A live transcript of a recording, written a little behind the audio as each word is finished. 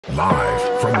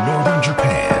Live from northern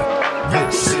Japan,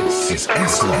 this is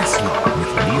S-Log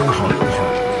with Neil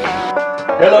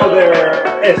Hartmann. Hello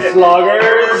there,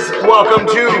 S-Loggers. Welcome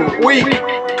to week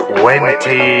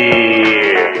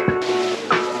 20.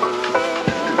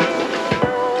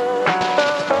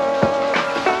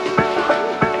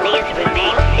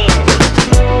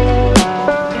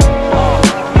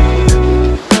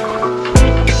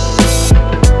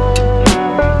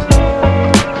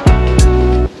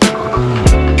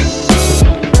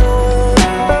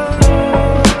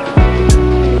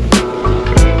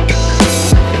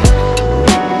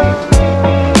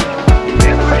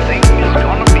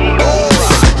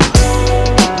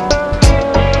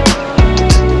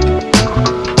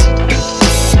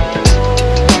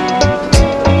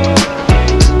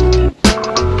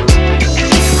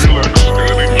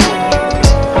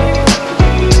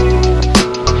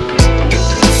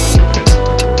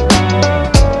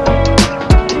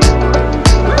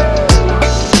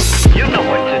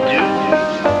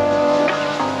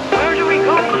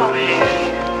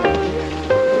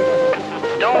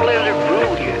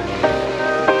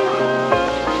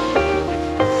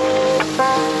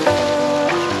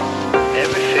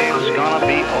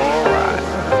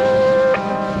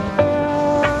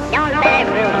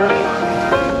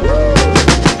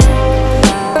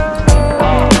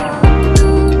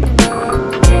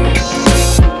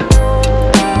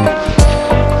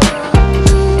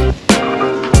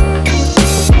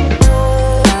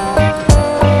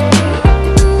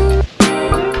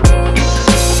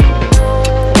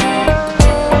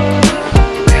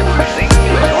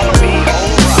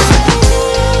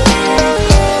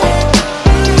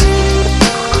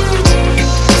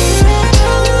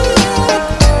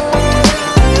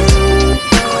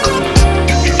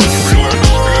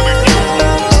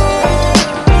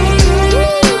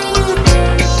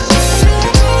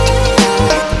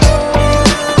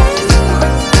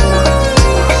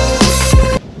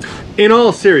 In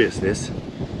all seriousness,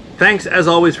 thanks as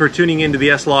always for tuning into the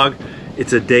S-Log.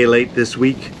 It's a day late this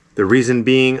week. The reason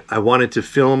being I wanted to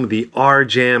film the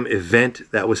R-Jam event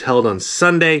that was held on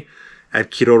Sunday at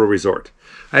Kiroro Resort.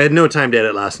 I had no time to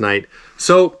edit last night,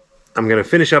 so I'm going to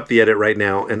finish up the edit right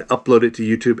now and upload it to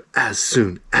YouTube as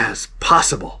soon as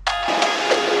possible.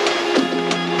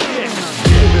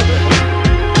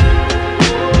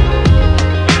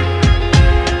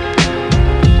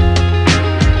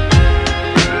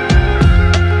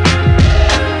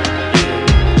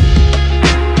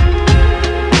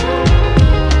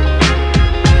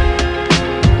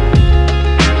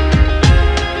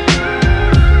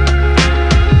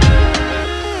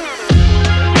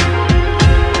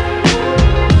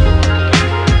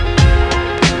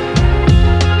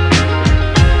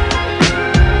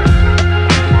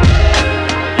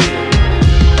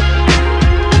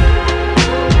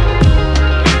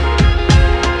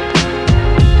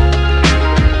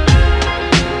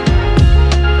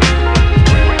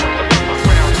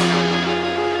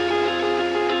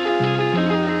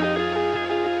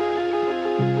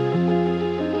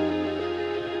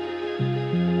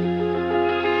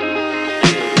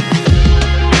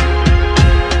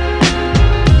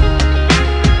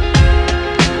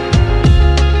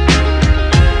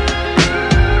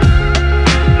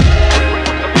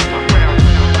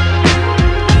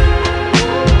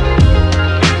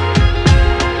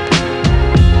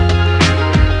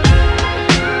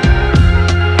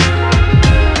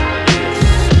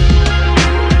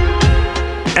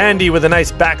 Andy with a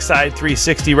nice backside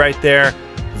 360 right there.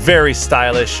 Very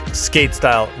stylish skate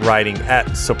style riding at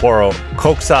Sapporo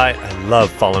Kokusai. I love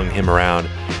following him around.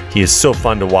 He is so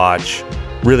fun to watch,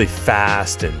 really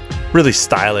fast and really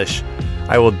stylish.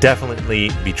 I will definitely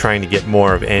be trying to get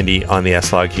more of Andy on the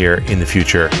S-Log here in the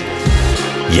future.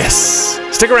 Yes,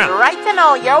 stick around. Right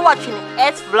now you're watching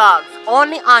S-Vlogs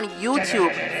only on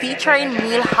YouTube featuring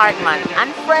Neil Hartmann.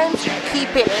 And friends,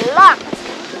 keep it locked.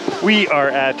 We are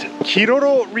at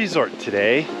Kiroro Resort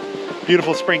today.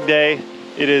 Beautiful spring day.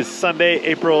 It is Sunday,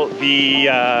 April the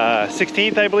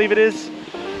 16th, I believe it is.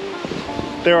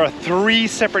 There are 3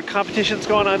 separate competitions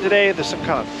going on today. There's some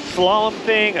kind of slalom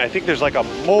thing. I think there's like a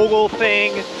mogul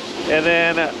thing. And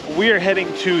then we're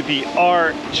heading to the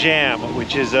R-Jam,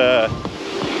 which is a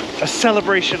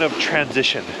celebration of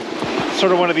transition.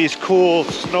 Sort of one of these cool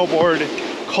snowboard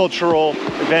cultural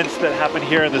events that happen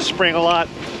here in the spring a lot.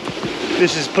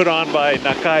 This is put on by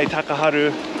Nakai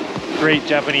Takaharu, great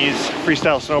Japanese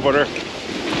freestyle snowboarder.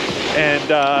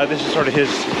 And this is sort of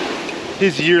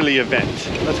his yearly event.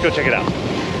 Let's go check it out.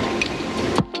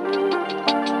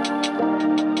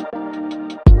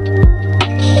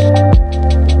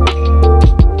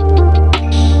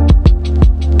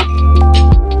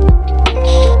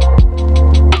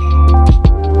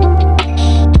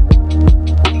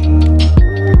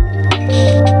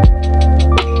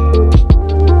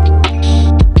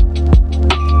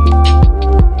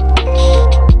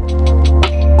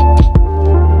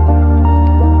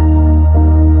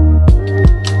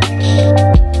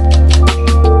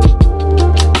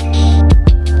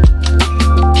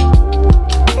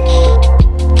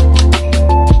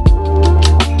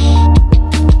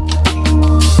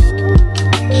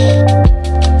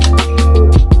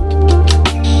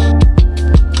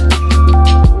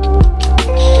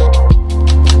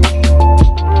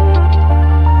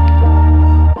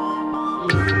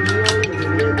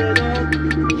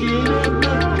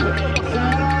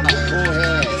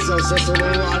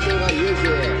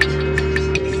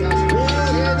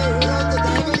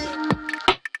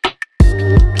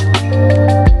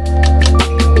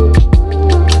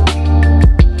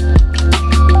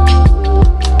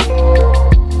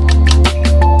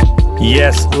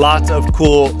 Yes, lots of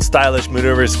cool, stylish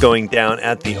maneuvers going down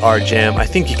at the R-Jam. I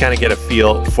think you kind of get a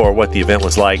feel for what the event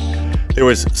was like. There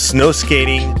was snow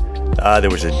skating, there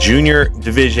was a junior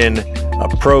division, a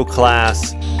pro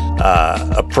class,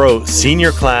 a pro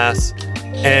senior class,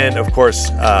 and of course,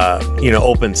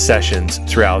 open sessions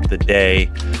throughout the day.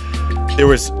 There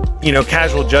was,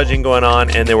 casual judging going on,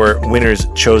 and there were winners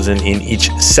chosen in each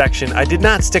section. I did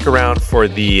not stick around for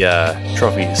the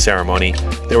trophy ceremony.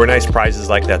 There were nice prizes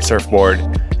like that surfboard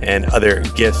and other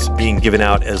gifts being given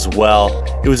out as well.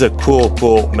 It was a cool,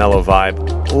 mellow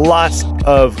vibe. Lots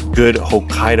of good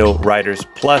Hokkaido riders,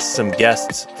 plus some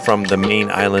guests from the main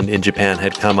island in Japan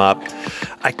had come up.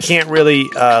 I can't really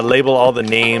label all the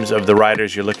names of the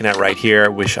riders you're looking at right here.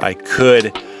 Wish I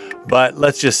could. But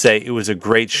let's just say it was a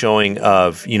great showing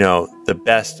of, the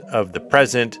best of the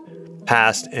present,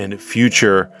 past, and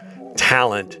future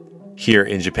talent here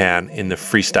in Japan in the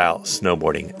freestyle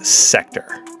snowboarding sector.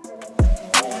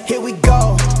 Here we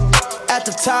go, at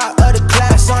the top of the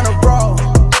class on a roll,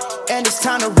 and it's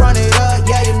time to run it up,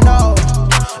 yeah,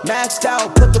 maxed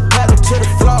out, put the pedal to the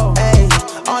floor, ayy,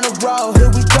 on the road,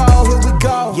 here we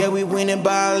go, yeah, we winning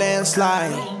by a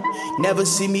landslide. Never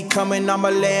see me coming, I'm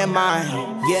a landmine.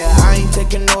 Yeah, I ain't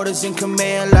taking orders in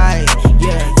command like,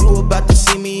 yeah, you about to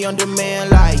see me on demand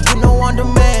like, on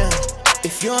demand.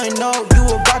 If you ain't know, you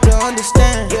about to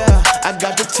understand. Yeah, I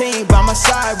got the team by my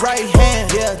side, right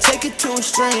hand. Yeah, take it to a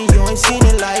string, you ain't seen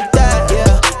it like that.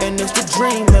 Yeah, and it's the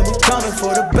dream, and we coming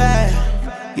for the bag.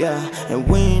 Yeah, and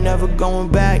we ain't never going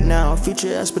back now.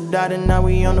 Future expedited, now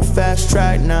we on the fast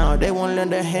track now. They won't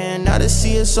lend a hand, now they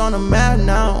see us on the map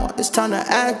now. It's time to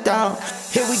act out.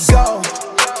 Here we go,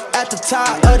 at the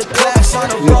top of the class on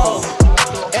the roll,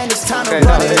 and it's time to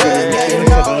run it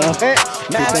up, yeah,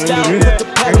 maxed out, put the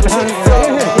pedal to the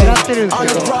floor, on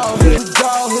the road, here we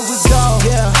go,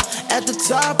 yeah, at the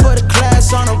top of the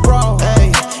class on the roll,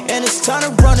 and it's time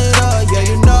to run it up,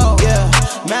 yeah,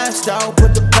 maxed out,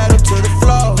 put the pedal to the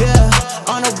floor, yeah,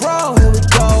 on the road, here we go.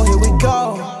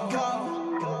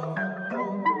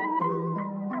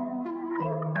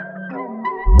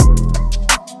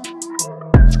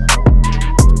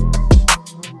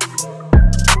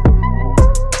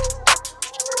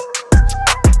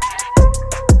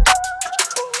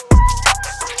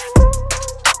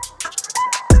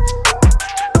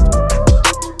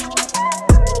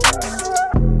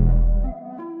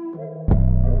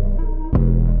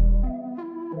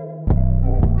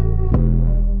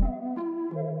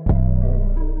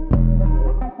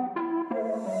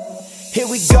 Here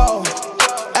we go,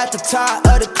 at the top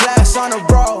of the class on a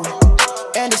roll,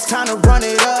 and it's time to run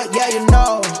it up, yeah,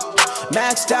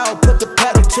 maxed out, put the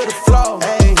pedal to the floor,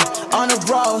 ayy, on the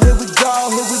roll, here we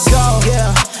go,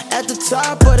 yeah, at the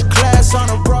top of the class on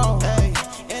a roll,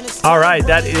 ayy. All right,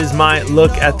 that is my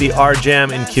look at the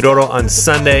R-Jam in Kiroro on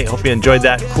Sunday. Hope you enjoyed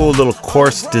that cool little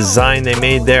course design they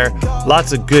made there.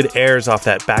 Lots of good airs off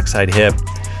that backside hip.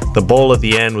 The bowl at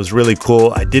the end was really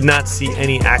cool. I did not see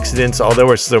any accidents, although there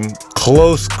were some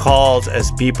close calls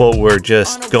as people were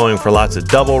just going for lots of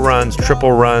double runs,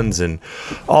 triple runs, and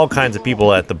all kinds of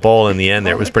people at the bowl in the end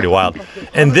there. It was pretty wild.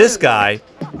 And this guy,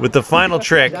 with the final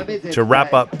trick to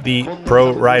wrap up the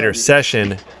pro rider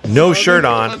session, no shirt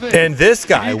on, and this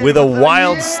guy with a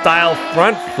wild style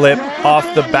front flip off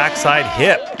the backside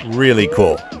hip. Really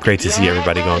cool. Great to see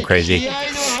everybody going crazy.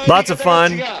 Lots of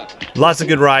fun. Lots of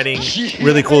good riding.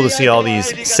 Really cool to see all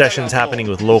these sessions happening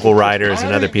with local riders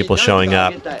and other people showing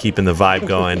up, keeping the vibe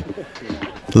going.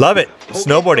 Love it.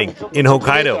 Snowboarding in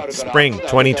Hokkaido, spring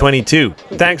 2022.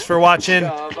 Thanks for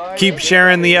watching. Keep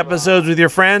sharing the episodes with your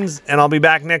friends, and I'll be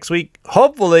back next week,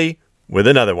 hopefully with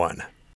another one.